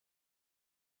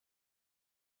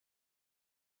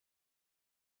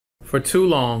For too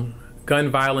long, gun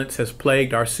violence has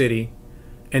plagued our city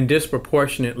and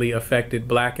disproportionately affected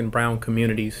Black and brown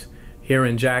communities here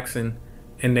in Jackson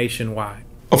and nationwide.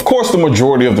 Of course, the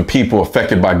majority of the people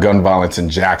affected by gun violence in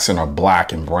Jackson are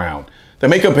Black and brown. They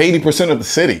make up 80% of the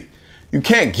city. You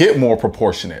can't get more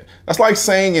proportionate. That's like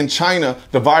saying in China,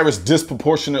 the virus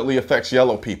disproportionately affects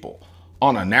yellow people.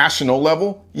 On a national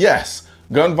level, yes,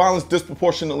 gun violence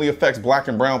disproportionately affects Black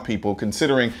and brown people,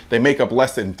 considering they make up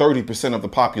less than 30% of the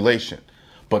population.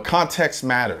 But context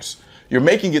matters. You're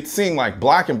making it seem like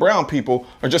Black and brown people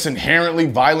are just inherently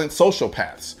violent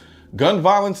sociopaths. Gun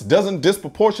violence doesn't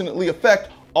disproportionately affect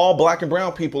all Black and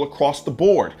brown people across the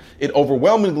board. It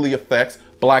overwhelmingly affects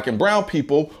Black and brown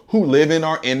people who live in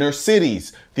our inner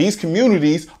cities. These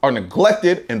communities are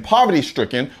neglected and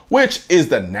poverty-stricken, which is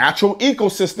the natural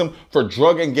ecosystem for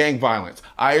drug and gang violence.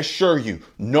 I assure you,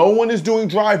 no one is doing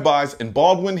drive-bys in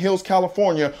Baldwin Hills,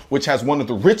 California, which has one of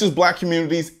the richest Black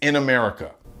communities in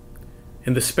America.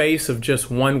 In the space of just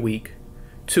 1 week,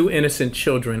 2 innocent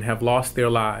children have lost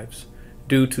their lives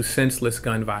due to senseless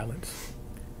gun violence.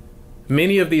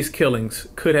 Many of these killings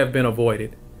could have been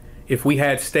avoided if we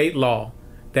had state law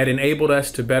that enabled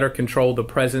us to better control the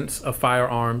presence of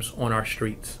firearms on our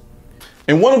streets.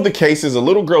 In one of the cases, a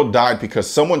little girl died because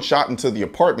someone shot into the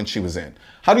apartment she was in.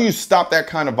 How do you stop that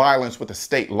kind of violence with a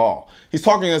state law? He's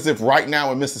talking as if right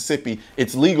now in Mississippi,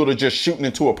 it's legal to just shoot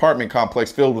into an apartment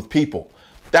complex filled with people.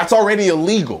 That's already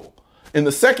illegal. In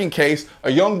the second case,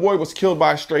 a young boy was killed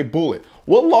by a stray bullet.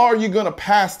 What law are you gonna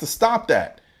pass to stop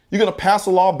that? You're gonna pass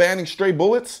a law banning stray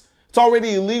bullets? It's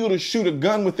already illegal to shoot a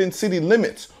gun within city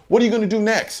limits. What are you gonna do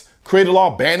next? Create a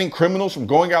law banning criminals from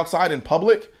going outside in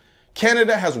public?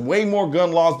 Canada has way more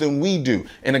gun laws than we do.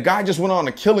 And a guy just went on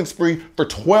a killing spree for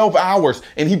 12 hours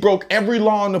and he broke every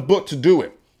law in the book to do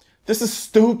it. This is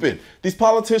stupid. These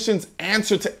politicians'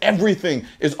 answer to everything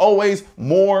is always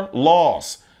more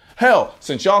laws. Hell,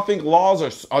 since y'all think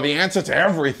laws are the answer to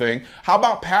everything, how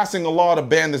about passing a law to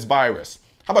ban this virus?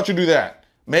 How about you do that?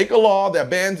 Make a law that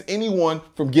bans anyone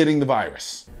from getting the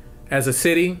virus. As a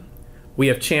city, we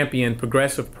have championed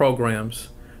progressive programs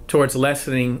towards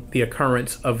lessening the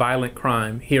occurrence of violent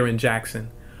crime here in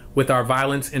Jackson with our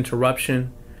violence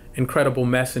interruption and credible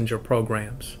messenger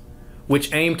programs,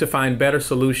 which aim to find better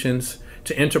solutions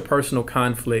to interpersonal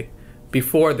conflict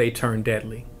before they turn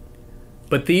deadly.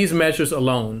 But these measures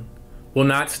alone will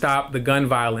not stop the gun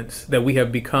violence that we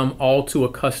have become all too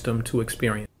accustomed to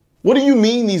experience. What do you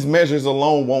mean these measures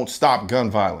alone won't stop gun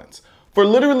violence? For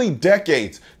literally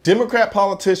decades, Democrat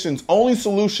politicians' only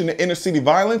solution to inner city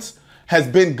violence has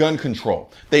been gun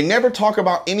control. They never talk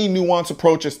about any nuanced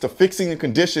approaches to fixing the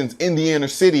conditions in the inner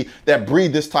city that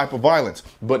breed this type of violence.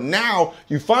 But now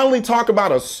you finally talk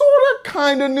about a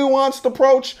kind of nuanced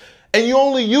approach, and you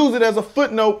only use it as a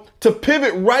footnote to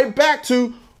pivot right back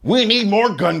to, we need more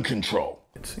gun control.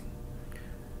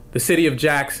 The city of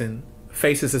Jackson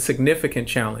faces a significant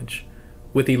challenge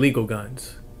with illegal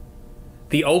guns.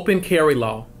 The open carry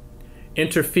law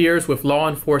interferes with law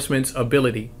enforcement's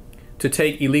ability to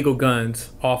take illegal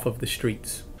guns off of the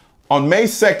streets. On May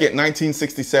 2nd,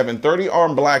 1967, 30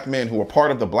 armed Black men who were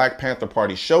part of the Black Panther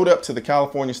Party showed up to the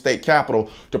California state capitol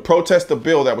to protest a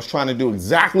bill that was trying to do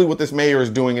exactly what this mayor is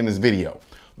doing in this video: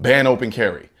 ban open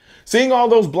carry. Seeing all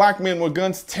those Black men with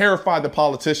guns terrified the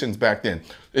politicians back then.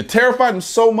 It terrified them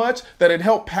so much that it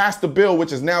helped pass the bill,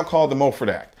 which is now called the Mulford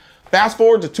Act. Fast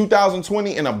forward to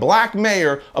 2020, and a Black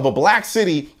mayor of a Black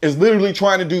city is literally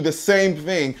trying to do the same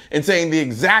thing and saying the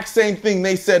exact same thing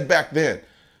they said back then.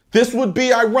 This would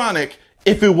be ironic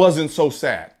if it wasn't so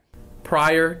sad.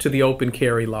 Prior to the open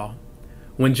carry law,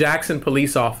 when Jackson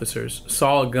police officers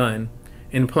saw a gun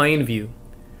in plain view,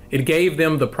 it gave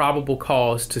them the probable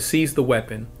cause to seize the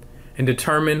weapon and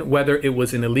determine whether it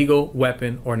was an illegal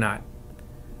weapon or not.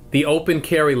 The open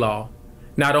carry law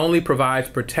not only provides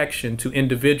protection to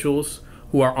individuals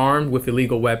who are armed with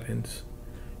illegal weapons,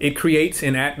 it creates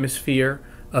an atmosphere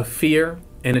of fear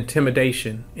and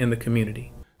intimidation in the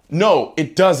community. No,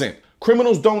 it doesn't.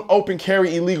 Criminals don't open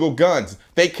carry illegal guns.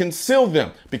 They conceal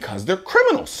them because they're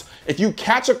criminals. If you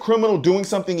catch a criminal doing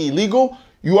something illegal,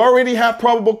 you already have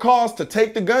probable cause to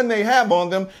take the gun they have on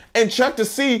them and check to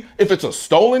see if it's a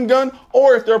stolen gun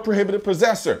or if they're a prohibited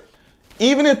possessor.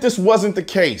 Even if this wasn't the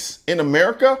case, in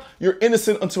America, you're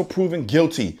innocent until proven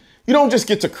guilty. You don't just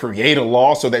get to create a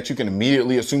law so that you can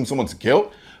immediately assume someone's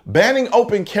guilt. Banning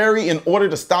open carry in order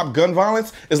to stop gun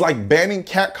violence is like banning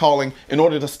catcalling in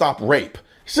order to stop rape.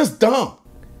 It's just dumb.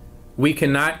 We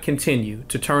cannot continue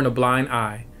to turn a blind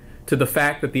eye to the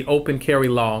fact that the open carry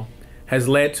law has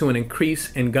led to an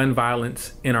increase in gun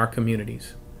violence in our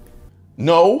communities.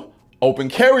 No, Open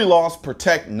carry laws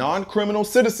protect non-criminal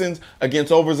citizens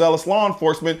against overzealous law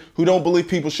enforcement who don't believe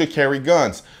people should carry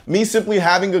guns. Me simply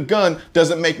having a gun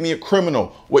doesn't make me a criminal.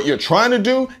 What you're trying to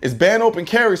do is ban open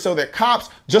carry so that cops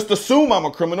just assume I'm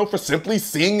a criminal for simply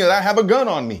seeing that I have a gun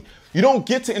on me. You don't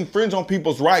get to infringe on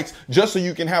people's rights just so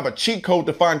you can have a cheat code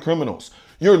to find criminals.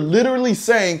 You're literally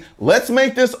saying, let's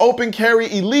make this open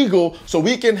carry illegal so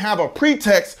we can have a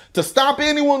pretext to stop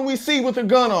anyone we see with a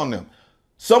gun on them.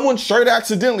 Someone's shirt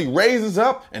accidentally raises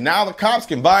up and now the cops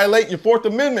can violate your Fourth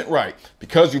Amendment right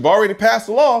because you've already passed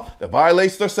a law that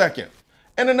violates their second.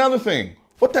 And another thing,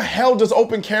 what the hell does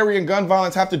open carry and gun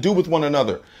violence have to do with one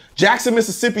another? Jackson,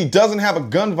 Mississippi doesn't have a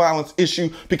gun violence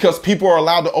issue because people are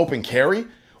allowed to open carry?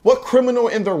 What criminal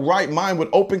in their right mind would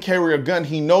open carry a gun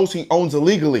he knows he owns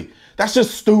illegally? That's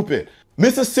just stupid.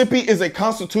 Mississippi is a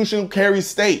constitutional carry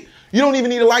state. You don't even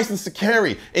need a license to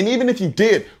carry. And even if you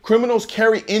did, criminals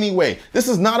carry anyway. This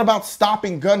is not about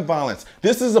stopping gun violence.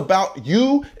 This is about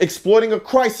you exploiting a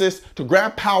crisis to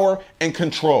grab power and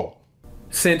control.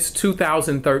 Since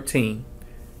 2013,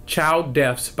 child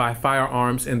deaths by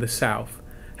firearms in the South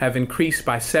have increased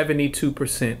by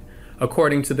 72%,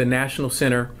 according to the National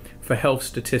Center for Health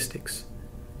Statistics.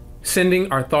 Sending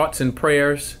our thoughts and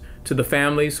prayers to the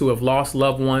families who have lost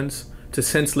loved ones to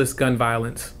senseless gun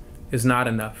violence is not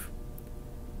enough.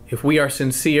 If we are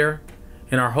sincere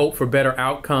in our hope for better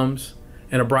outcomes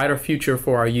and a brighter future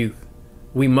for our youth,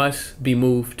 we must be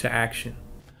moved to action.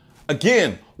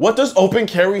 Again, what does open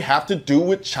carry have to do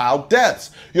with child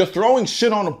deaths? You're throwing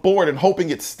shit on a board and hoping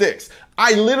it sticks.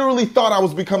 I literally thought I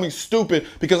was becoming stupid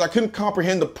because I couldn't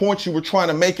comprehend the points you were trying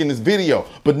to make in this video.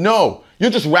 But no, you're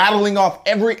just rattling off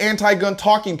every anti-gun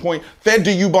talking point fed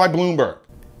to you by Bloomberg.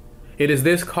 It is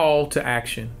this call to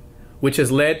action which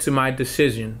has led to my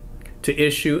decision to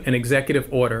issue an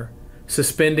executive order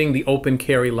suspending the open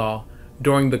carry law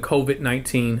during the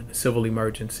COVID-19 civil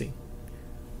emergency.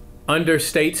 Under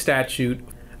state statute,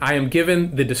 I am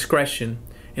given the discretion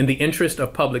in the interest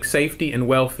of public safety and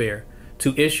welfare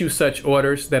to issue such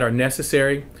orders that are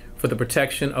necessary for the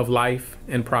protection of life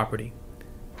and property.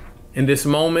 In this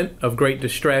moment of great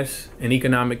distress and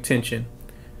economic tension,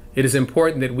 it is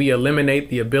important that we eliminate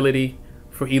the ability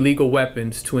for illegal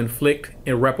weapons to inflict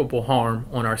irreparable harm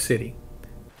on our city.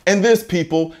 And this,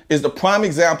 people, is the prime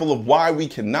example of why we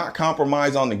cannot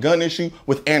compromise on the gun issue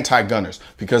with anti-gunners,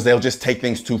 because they'll just take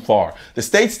things too far. The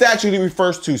state statute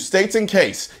refers to states in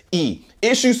case, E,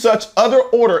 issue such other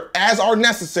order as are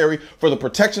necessary for the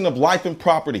protection of life and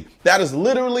property. That is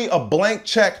literally a blank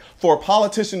check for a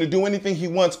politician to do anything he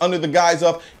wants under the guise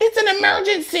of, it's an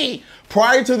emergency.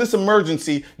 Prior to this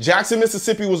emergency, Jackson,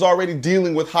 Mississippi was already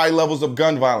dealing with high levels of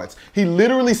gun violence. He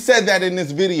literally said that in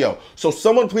this video. So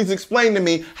someone please explain to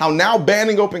me how now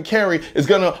banning open carry is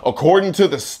gonna, according to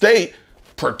the state,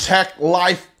 protect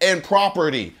life and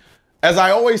property. As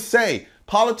I always say,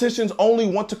 politicians only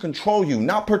want to control you,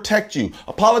 not protect you.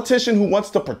 A politician who wants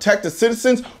to protect the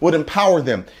citizens would empower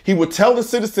them. He would tell the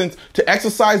citizens to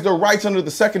exercise their rights under the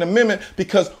Second Amendment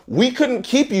because we couldn't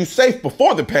keep you safe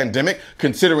before the pandemic,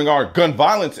 considering our gun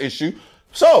violence issue.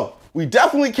 So we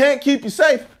definitely can't keep you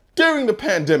safe during the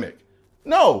pandemic.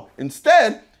 No,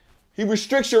 instead, he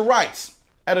restricts your rights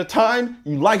at a time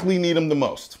you likely need them the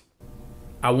most.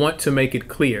 I want to make it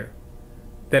clear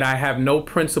that I have no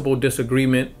principal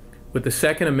disagreement with the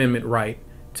Second Amendment right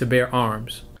to bear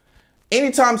arms.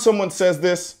 Anytime someone says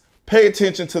this, pay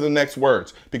attention to the next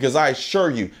words, because I assure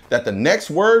you that the next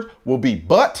word will be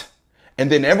but,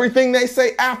 and then everything they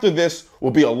say after this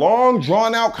will be a long,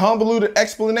 drawn-out, convoluted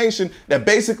explanation that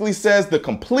basically says the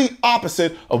complete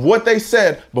opposite of what they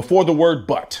said before the word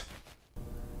but.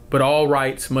 But all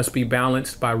rights must be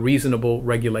balanced by reasonable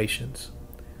regulations.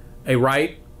 A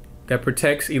right that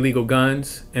protects illegal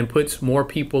guns and puts more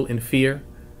people in fear,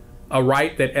 a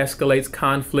right that escalates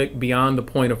conflict beyond the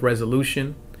point of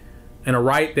resolution, and a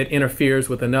right that interferes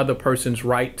with another person's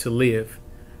right to live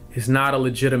is not a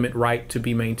legitimate right to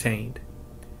be maintained.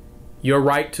 Your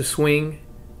right to swing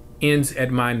ends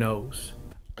at my nose.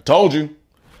 I told you.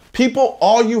 People,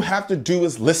 all you have to do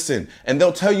is listen, and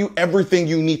they'll tell you everything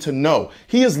you need to know.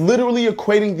 He is literally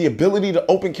equating the ability to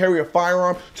open carry a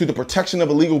firearm to the protection of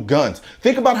illegal guns.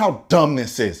 Think about how dumb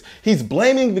this is. He's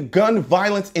blaming the gun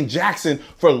violence in Jackson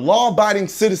for law-abiding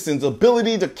citizens'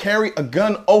 ability to carry a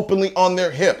gun openly on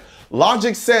their hip.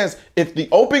 Logic says if the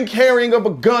open carrying of a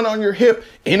gun on your hip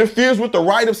interferes with the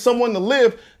right of someone to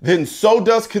live, then so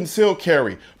does concealed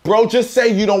carry. Bro, just say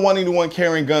you don't want anyone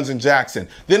carrying guns in Jackson.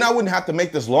 Then I wouldn't have to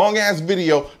make this long ass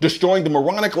video destroying the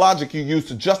moronic logic you use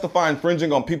to justify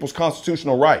infringing on people's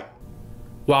constitutional right.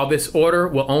 While this order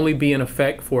will only be in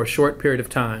effect for a short period of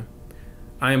time,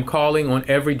 I am calling on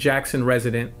every Jackson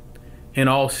resident and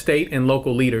all state and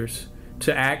local leaders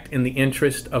to act in the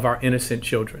interest of our innocent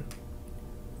children.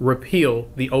 Repeal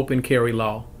the open carry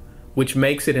law, which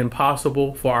makes it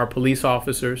impossible for our police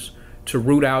officers to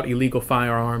root out illegal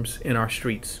firearms in our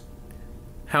streets.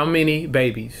 How many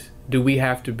babies do we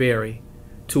have to bury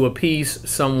to appease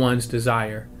someone's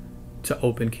desire to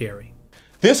open carry?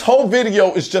 This whole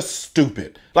video is just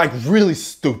stupid, like really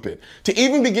stupid. To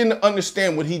even begin to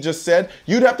understand what he just said,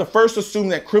 you'd have to first assume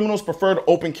that criminals prefer to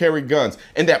open carry guns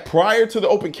and that prior to the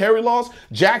open carry laws,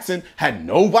 Jackson had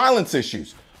no violence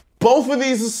issues. Both of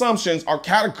these assumptions are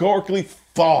categorically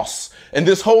false, and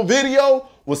this whole video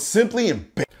was simply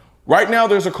embarrassing. Right now,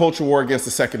 there's a culture war against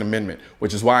the Second Amendment,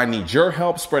 which is why I need your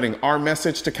help spreading our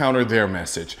message to counter their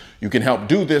message. You can help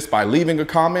do this by leaving a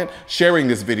comment, sharing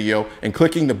this video, and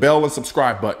clicking the bell and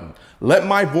subscribe button. Let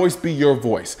my voice be your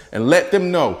voice, and let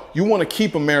them know you want to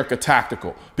keep America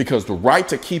tactical, because the right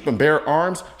to keep and bear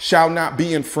arms shall not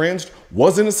be infringed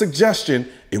wasn't a suggestion,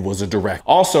 it was a direct.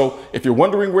 Also, if you're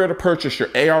wondering where to purchase your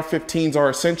AR-15s are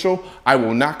essential, I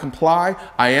will not comply.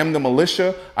 I am the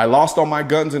militia. I lost all my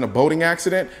guns in a boating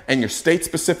accident, and your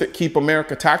state-specific Keep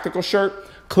America Tactical shirt,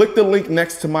 click the link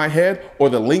next to my head or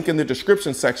the link in the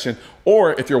description section,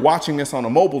 or if you're watching this on a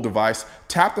mobile device,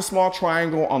 tap the small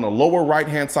triangle on the lower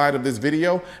right-hand side of this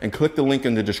video and click the link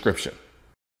in the description.